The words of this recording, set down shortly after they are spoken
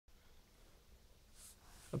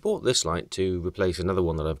I bought this light to replace another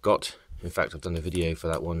one that I've got. In fact, I've done a video for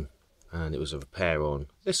that one, and it was a repair on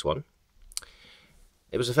this one.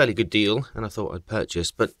 It was a fairly good deal, and I thought I'd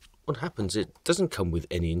purchase, but what happens, it doesn't come with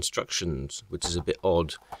any instructions, which is a bit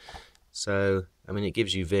odd. So, I mean, it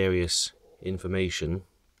gives you various information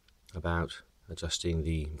about adjusting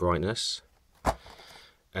the brightness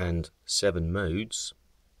and 7 modes,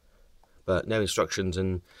 but no instructions,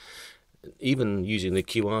 and even using the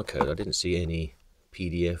QR code, I didn't see any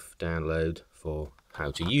PDF download for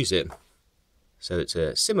how to use it. So it's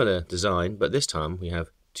a similar design, but this time we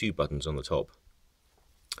have 2 buttons on the top.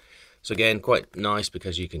 So again, quite nice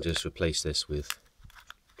because you can just replace this with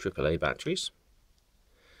AAA batteries.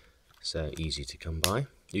 So easy to come by.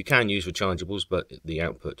 You can use rechargeables, but the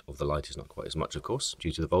output of the light is not quite as much, of course,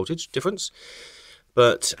 due to the voltage difference.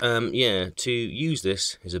 But yeah, to use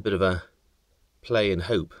this is a bit of a play and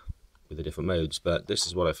hope with the different modes, but this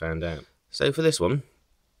is what I found out. So for this one,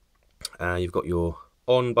 you've got your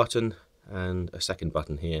on button and a second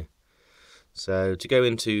button here. So to go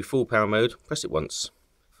into full power mode, press it once.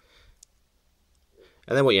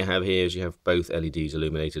 And then what you have here is you have both LEDs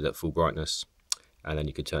illuminated at full brightness, and then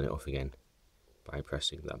you can turn it off again by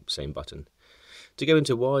pressing that same button. To go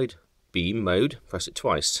into wide beam mode, press it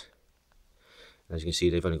twice. As you can see,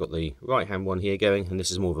 they've only got the right hand one here going, and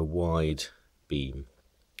this is more of a wide beam.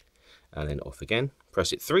 And then off again,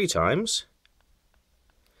 press it 3 times,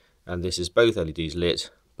 and this is both LEDs lit,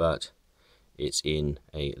 but it's in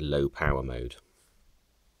a low power mode.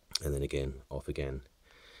 And then again, off again.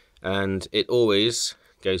 And it always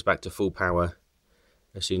goes back to full power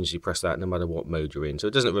as soon as you press that, no matter what mode you're in, so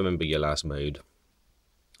it doesn't remember your last mode.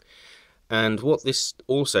 And what this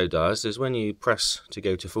also does is when you press to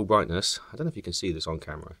go to full brightness, I don't know if you can see this on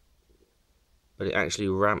camera, but it actually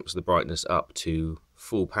ramps the brightness up to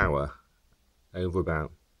full power over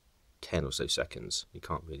about 10 or so seconds. You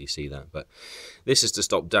can't really see that, but this is to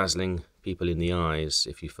stop dazzling people in the eyes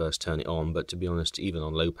if you first turn it on. But to be honest, even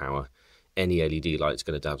on low power, any LED light's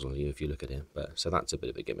going to dazzle you if you look at it. But so that's a bit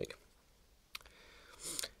of a gimmick.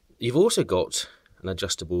 You've also got an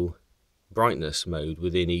adjustable brightness mode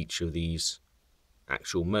within each of these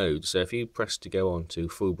actual modes. So if you press to go on to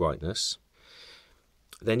full brightness,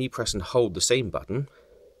 then you press and hold the same button,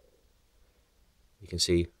 you can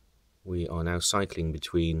see we are now cycling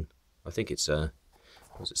between, I think it's what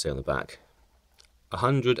does it say on the back,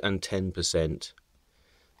 100 and 10%.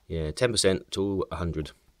 Yeah, 10% to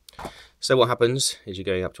 100. So what happens is you're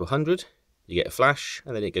going up to 100, you get a flash,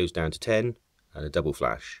 and then it goes down to 10 and a double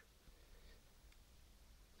flash.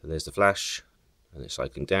 So there's the flash, and it's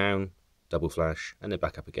cycling down, double flash, and then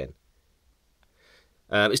back up again.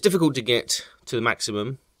 It's difficult to get to the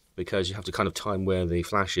maximum because you have to kind of time where the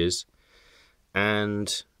flash is,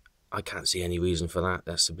 and I can't see any reason for that.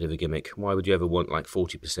 That's a bit of a gimmick. Why would you ever want like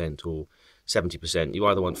 40% or 70%? You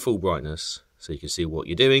either want full brightness so you can see what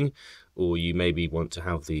you're doing, or you maybe want to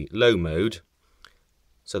have the low mode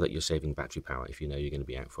so that you're saving battery power if you know you're going to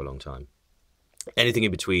be out for a long time. Anything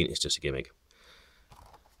in between is just a gimmick.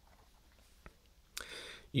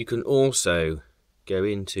 You can also go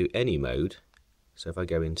into any mode. So if I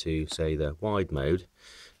go into, say, the wide mode,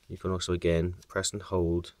 you can also again press and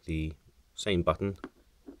hold the same button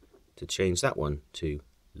to change that one to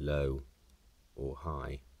low or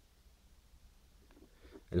high.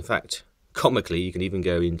 In fact, comically, you can even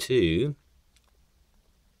go into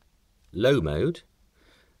low mode,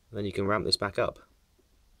 and then you can ramp this back up,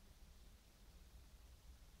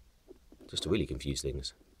 just to really confuse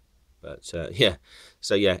things. But yeah,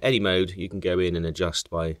 so yeah, any mode you can go in and adjust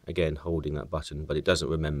by, again, holding that button, but it doesn't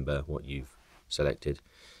remember what you've selected,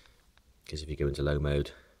 because if you go into low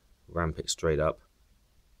mode, ramp it straight up,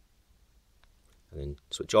 and then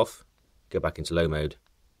switch off, go back into low mode,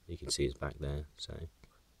 you can see it's back there. So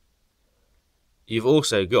you've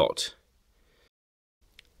also got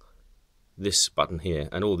this button here,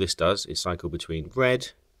 and all this does is cycle between red,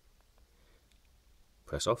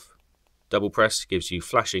 press off, double press gives you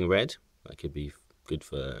flashing red. That could be good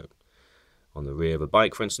for on the rear of a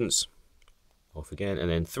bike, for instance. Off again, and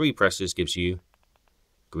then 3 presses gives you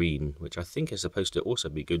green, which I think is supposed to also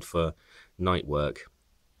be good for night work.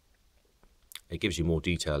 It gives you more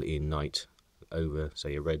detail in night over,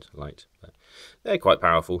 say, a red light. But they're quite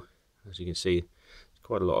powerful. As you can see,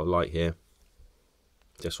 quite a lot of light here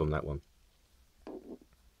just from that one.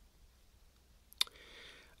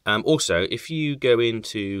 Also, if you go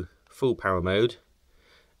into full power mode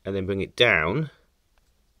and then bring it down,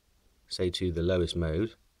 say to the lowest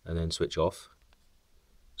mode, and then switch off,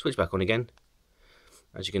 switch back on again,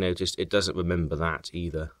 as you can notice, it doesn't remember that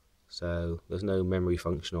either. So there's no memory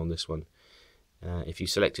function on this one. If you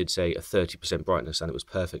selected, say, a 30% brightness and it was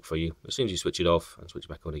perfect for you, as soon as you switch it off and switch it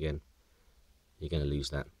back on again, you're going to lose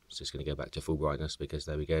that. It's just going to go back to full brightness, because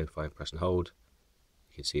there we go, if I press and hold,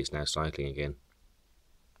 you can see it's now cycling again.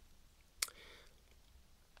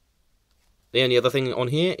 The only other thing on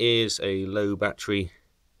here is a low battery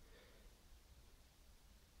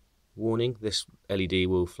warning. This LED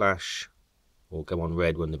will flash or go on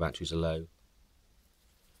red when the batteries are low.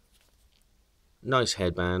 Nice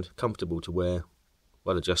headband, comfortable to wear,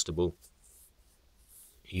 well adjustable.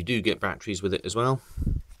 You do get batteries with it as well.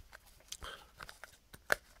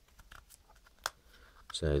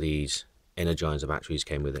 So these Energizer batteries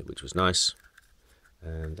came with it, which was nice.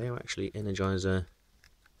 And they are actually Energizer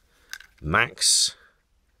Max,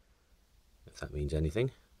 if that means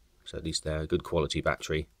anything. So at least they're a good quality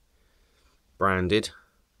battery. Branded.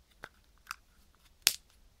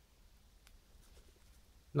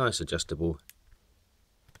 Nice adjustable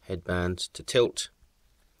headband to tilt,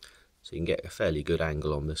 so you can get a fairly good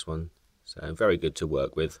angle on this one. So very good to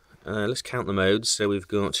work with. Let's count the modes. So we've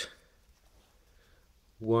got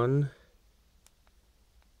 1,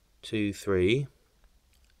 2, 3,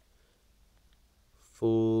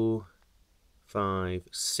 4, 5,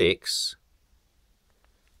 6.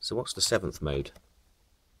 So what's the 7th mode?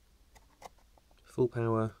 Full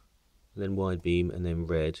power, then wide beam, and then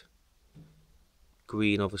red.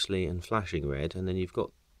 Green obviously, and flashing red. And then you've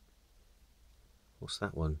got, what's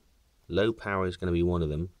that one? Low power is going to be one of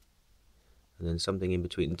them, and then something in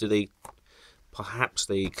between. Do they, perhaps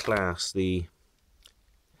they class the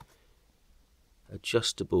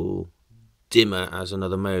adjustable dimmer as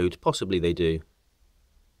another mode? Possibly they do.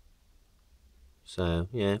 So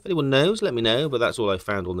yeah, if anyone knows, let me know. But that's all I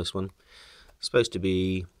found on this one. It's supposed to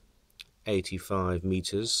be 85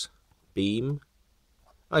 meters beam.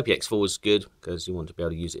 IPX4 is good because you want to be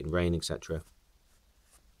able to use it in rain, etc.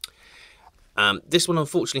 This one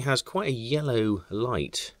unfortunately has quite a yellow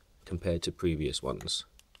light compared to previous ones.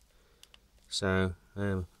 So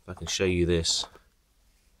if I can show you this,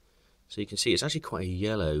 so you can see it's actually quite a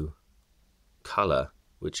yellow colour,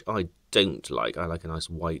 which I don't like. I like a nice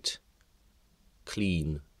white,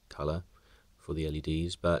 clean colour for the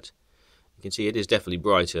LEDs, but you can see it is definitely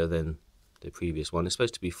brighter than the previous one. It's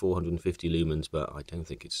supposed to be 450 lumens, but I don't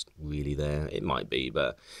think it's really there. It might be,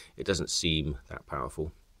 but it doesn't seem that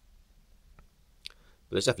powerful.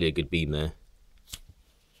 But there's definitely a good beam there.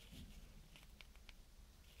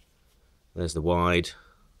 There's the wide,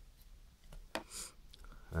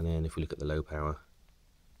 and then if we look at the low power,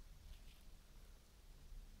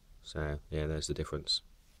 so yeah, there's the difference.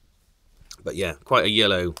 But yeah, quite a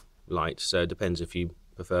yellow light, so it depends if you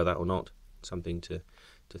prefer that or not. Something to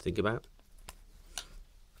think about.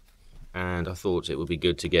 And I thought it would be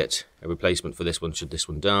good to get a replacement for this one should this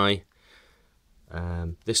one die.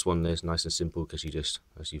 This one is nice and simple because you just,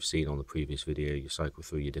 as you've seen on the previous video, you cycle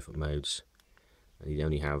through your different modes, and you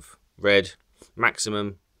only have red,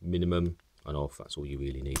 maximum, minimum, and off. That's all you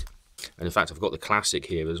really need. And in fact, I've got the classic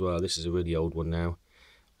here as well. This is a really old one now.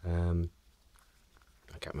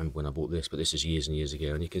 I can't remember when I bought this, but this is years and years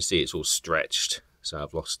ago, and you can see it's all stretched. So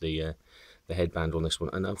I've lost the headband on this one,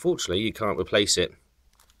 and unfortunately you can't replace it.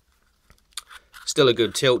 Still a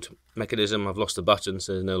good tilt mechanism. I've lost the button,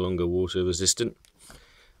 so it's no longer water resistant.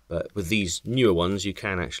 But with these newer ones, you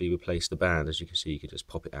can actually replace the band. As you can see, you can just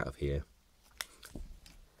pop it out of here.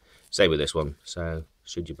 Same with this one. So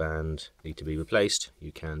should your band need to be replaced,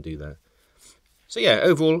 you can do that. So yeah,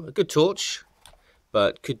 overall a good torch,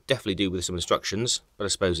 but could definitely do with some instructions. But I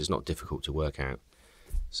suppose it's not difficult to work out.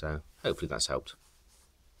 So hopefully that's helped.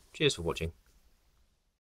 Cheers for watching.